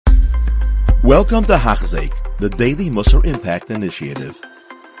Welcome to Hachzik, the Daily Musar Impact Initiative.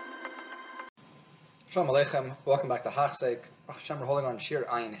 Shalom Aleichem. Welcome back to Hachzik. We're holding on Shir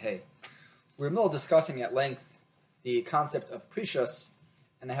Ayin Hey. We're in the middle of discussing at length the concept of precious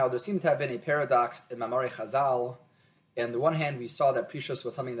and how there seemed to have been a paradox in Mamari Chazal. On the one hand, we saw that precious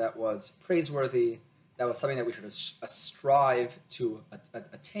was something that was praiseworthy, that was something that we should strive to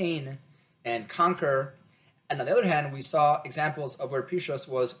attain and conquer. And on the other hand, we saw examples of where precious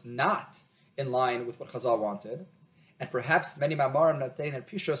was not in line with what Chazal wanted. And perhaps many Mamarim that saying that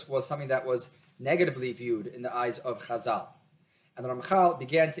precious was something that was negatively viewed in the eyes of Chazal. And the Ramchal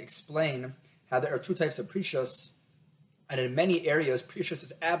began to explain how there are two types of precious, and in many areas, precious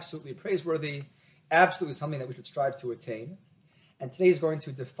is absolutely praiseworthy, absolutely something that we should strive to attain. And today is going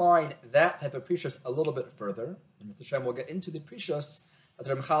to define that type of precious a little bit further. And with Hashem, we'll get into the precious that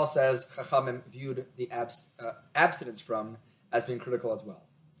the Ramchal says Chachamim viewed the abstinence from as being critical as well.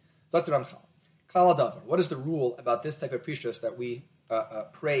 So the Ramchal, Klal Hadavar, what is the rule about this type of precious that we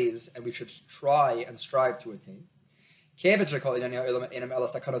praise and we should try and strive to attain? Since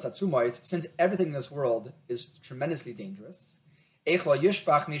everything in this world is tremendously dangerous,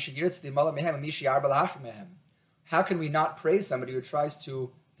 how can we not praise somebody who tries to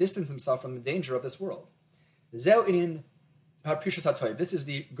distance himself from the danger of this world? This is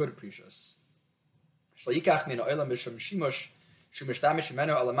the good precious. You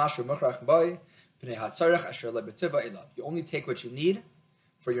only take what you need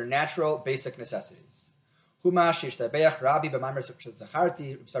for your natural basic necessities. He didn't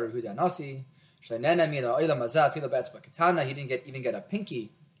even get a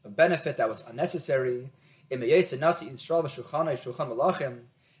pinky of benefit that was unnecessary. The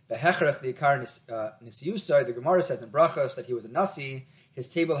Gemara says in Brachos that he was a nasi. His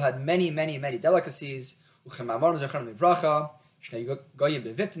table had many delicacies. So the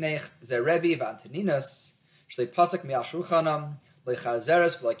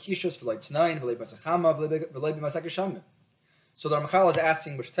Ramchal is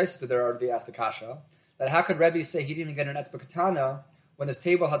asking, which Tosfos there already asked the Kasha, that how could Rebbe say he didn't even get an etzba katana when his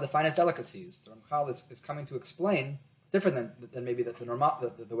table had the finest delicacies? The Ramchal is coming to explain, different than maybe the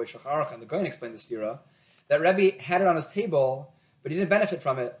way Shulchan Aruch and the Goyen explained the stira, that Rebbe had it on his table, but he didn't benefit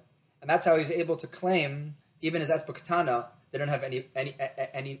from it, and that's how he's able to claim even his etzba katana didn't have any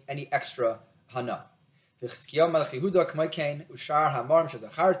extra hana. So the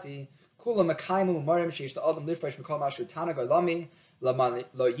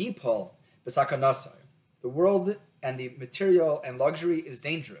Ramchal the world and the material and luxury is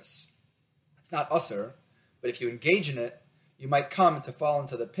dangerous. It's not usr, but if you engage in it, you might come to fall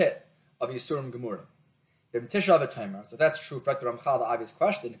into the pit of Yisurim Gemura. So that's true for the Ramchal, the obvious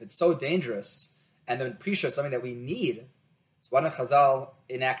question. If it's so dangerous and then precious, something that we need, so why don't Chazal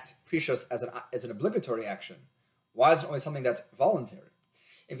enact precious as an obligatory action? Why is it only something that's voluntary?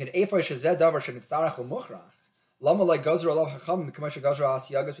 Chazal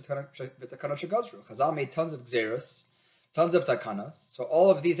made tons of gzeros, tons of takanas, so all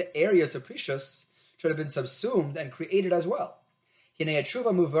of these areas of precious should have been subsumed and created as well. The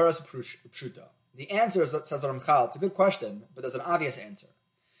answer is, says Ramchal, it's a good question, but there's an obvious answer.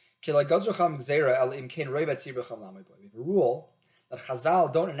 We have a rule that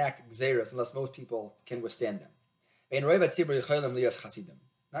Chazal don't enact gzeros unless most people can withstand them.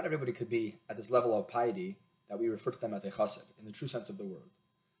 Not everybody could be at this level of piety that we refer to them as a chassid in the true sense of the word.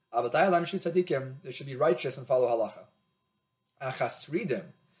 They should be righteous and follow halacha.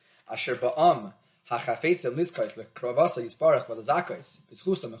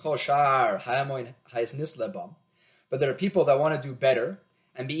 But there are people that want to do better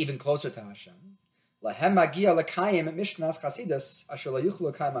and be even closer to Hashem. They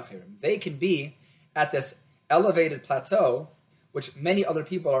can be at this elevated plateau which many other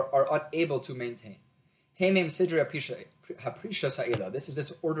people are unable to maintain. This is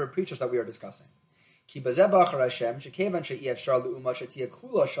this order of precious that we are discussing. There's no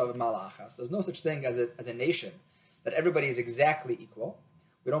such thing as a nation that everybody is exactly equal.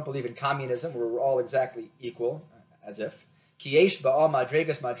 We don't believe in communism where we're all exactly equal, as if. Everyone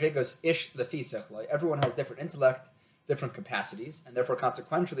has different intellect, different capacities, and therefore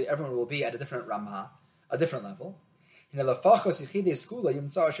consequentially everyone will be at a different ramah, a different level. There are those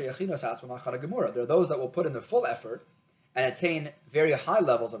that will put in the full effort and attain very high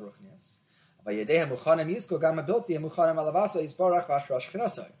levels of ruchnias. And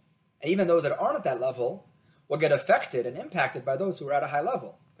even those that aren't at that level will get affected and impacted by those who are at a high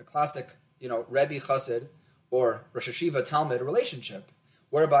level. The classic, Rebbe Chassid or Rosh Hashiva Talmud relationship,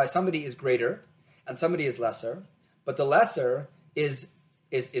 whereby somebody is greater and somebody is lesser, but the lesser is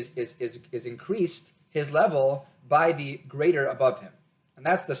is increased his level by the greater above him. And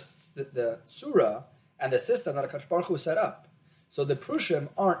that's the surah and the system that HaKadosh Baruch Hu set up. So the Prushim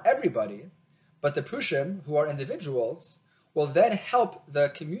aren't everybody, but the Prushim, who are individuals, will then help the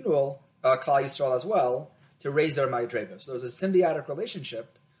communal Klal Yisrael as well to raise their Ma'adreba. So there's a symbiotic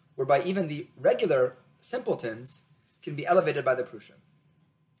relationship whereby even the regular simpletons can be elevated by the Prushim.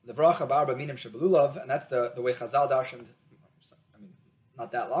 The Vracha Ba'arba Minim Shebelulav, and that's the way Chazal darshaned,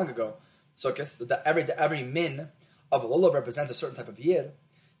 not that long ago, Sukkot, that every min of a lulav represents a certain type of yid.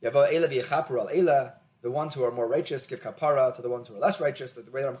 Yavo Eila v'yichapur al Eila, the ones who are more righteous give kapara to the ones who are less righteous. The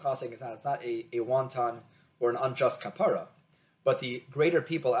way that I'm saying is that it's not a wanton or an unjust kapara, but the greater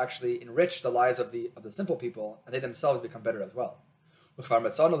people actually enrich the lives of the simple people, and they themselves become better as well.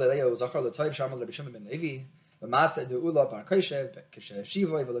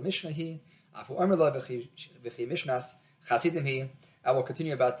 I will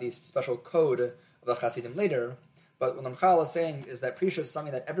continue about the special code of the Chasidim later, but what Ramchal is saying is that Prisha is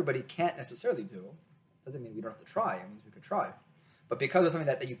something that everybody can't necessarily do. Doesn't mean we don't have to try, it means we could try. But because it's something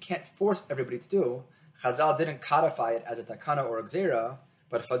that you can't force everybody to do, Chazal didn't codify it as a takana or a gzera,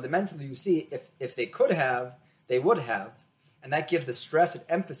 but fundamentally you see, if they could have, they would have, and that gives the stress and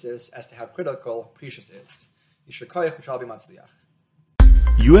emphasis as to how critical Precious is. Yisher koyach v'shal b'matzliach.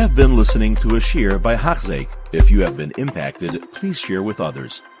 You have been listening to a shir by Hachzeik. If you have been impacted, please share with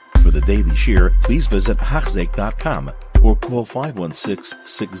others. For the daily shir, please visit Hachzeik.com or call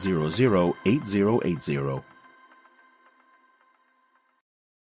 516-600-8080.